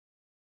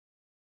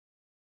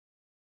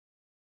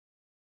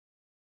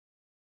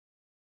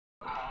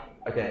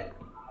Okay.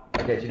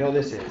 Okay, do you know what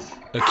this is?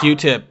 A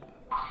Q-tip.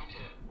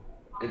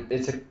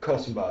 It's a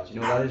cotton bud. You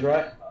know what that is,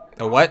 right?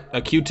 A what?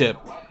 A Q-tip.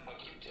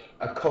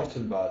 A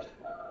cotton bud.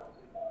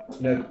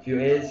 You know, for your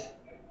ears?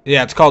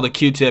 Yeah, it's called a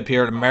Q-tip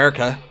here in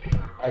America.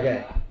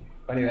 Okay.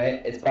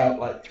 Anyway, it's about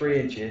like 3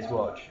 inches.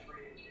 Watch.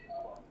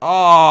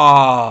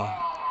 Oh.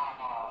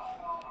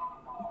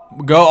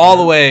 Go all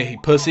the way,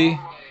 pussy.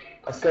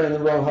 Let's go in the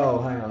wrong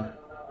hole. Hang on.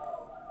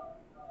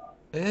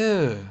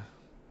 Ew.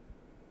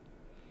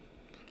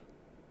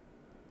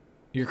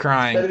 You're Better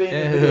crying. be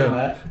in the video, Ew.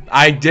 man.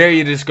 I dare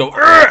you to just go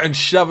and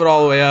shove it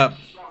all the way up.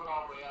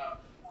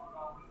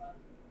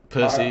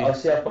 Pussy. I'll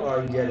see how far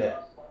I can get it.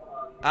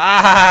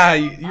 Ah,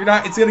 you're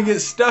not. It's gonna get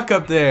stuck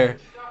up there.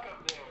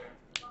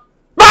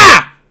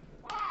 Ah!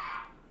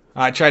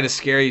 I tried to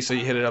scare you so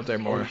you hit it up there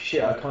Oh more.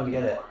 shit, I can't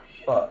get it.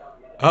 Fuck.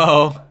 Uh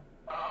oh.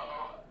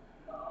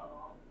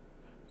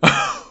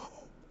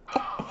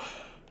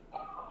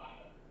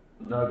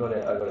 No, I got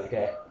it.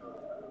 Okay.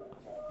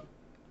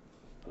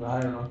 No,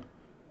 hang on.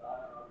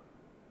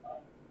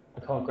 I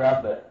can't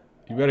grab it.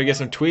 You better get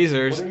some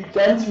tweezers. What have you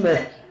done to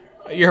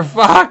me? You're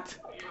fucked.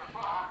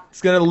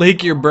 It's gonna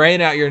leak your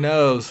brain out your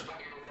nose.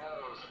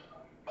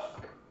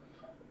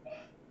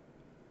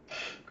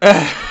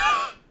 I'm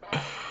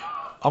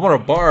gonna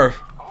barf.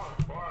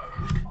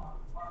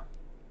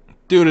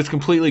 Dude, it's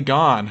completely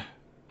gone.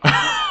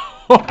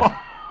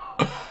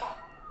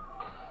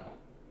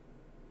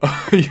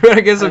 You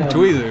better get some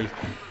tweezers.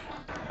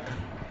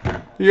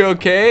 You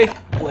okay?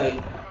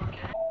 Wait.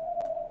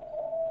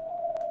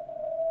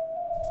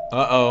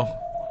 Uh-oh.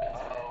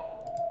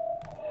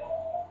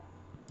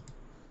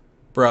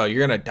 Bro,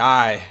 you're gonna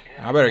die.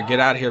 I better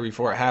get out of here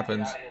before it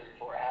happens.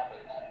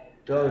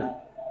 Don't.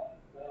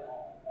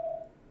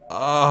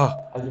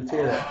 Oh. I can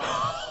feel it.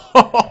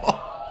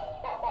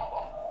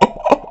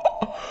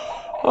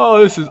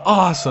 Oh, this is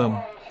awesome.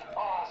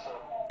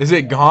 Is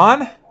it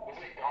gone?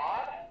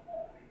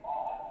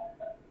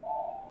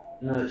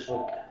 No, it's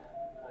not.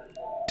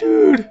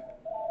 Dude.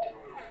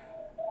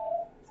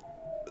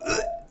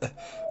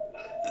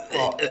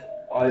 Fuck.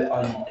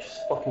 I'm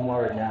just fucking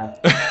worried now.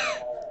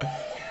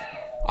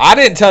 I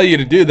didn't tell you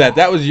to do that.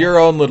 That was your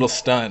own little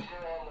stunt.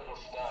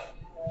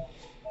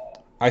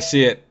 I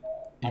see it.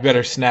 You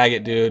better snag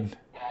it, dude.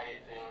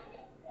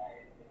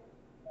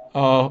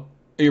 Oh,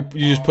 you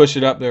just push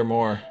it up there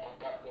more.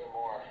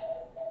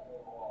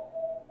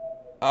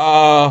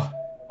 Oh.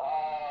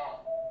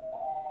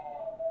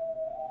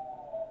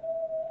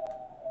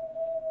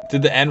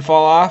 Did the end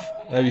fall off?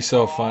 That'd be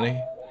so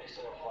funny.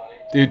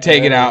 Dude,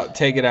 take it out.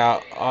 Take it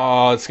out.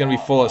 Oh, it's going to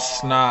be full of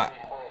snot.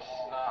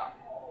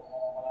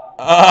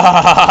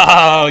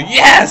 Oh,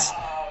 yes!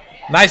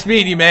 Nice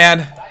meeting you,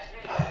 man.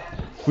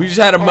 We just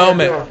had a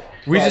moment.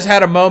 We just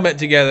had a moment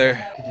together.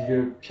 Could you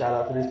do a shout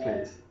out for this,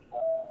 please?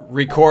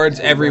 Records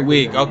every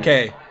week.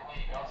 Okay.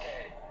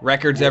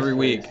 Records every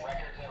week.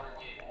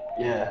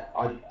 Yeah,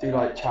 I do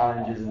like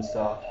challenges and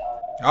stuff.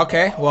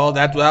 Okay, well,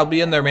 that'll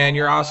be in there, man.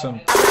 You're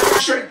awesome.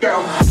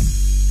 Shakedown.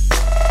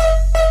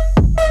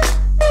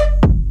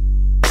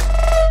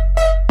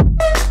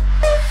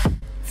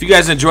 If you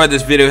guys enjoyed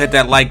this video, hit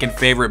that like and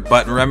favorite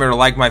button. Remember to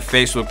like my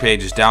Facebook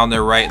page. It's down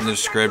there right in the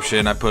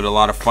description. I put a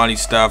lot of funny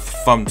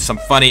stuff, some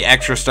funny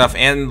extra stuff,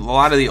 and a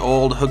lot of the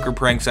old hooker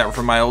pranks that were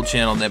from my old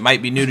channel that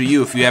might be new to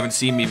you if you haven't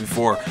seen me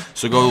before.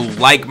 So go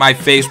like my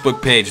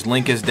Facebook page.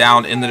 Link is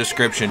down in the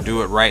description.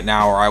 Do it right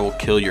now or I will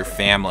kill your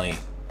family.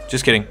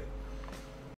 Just kidding.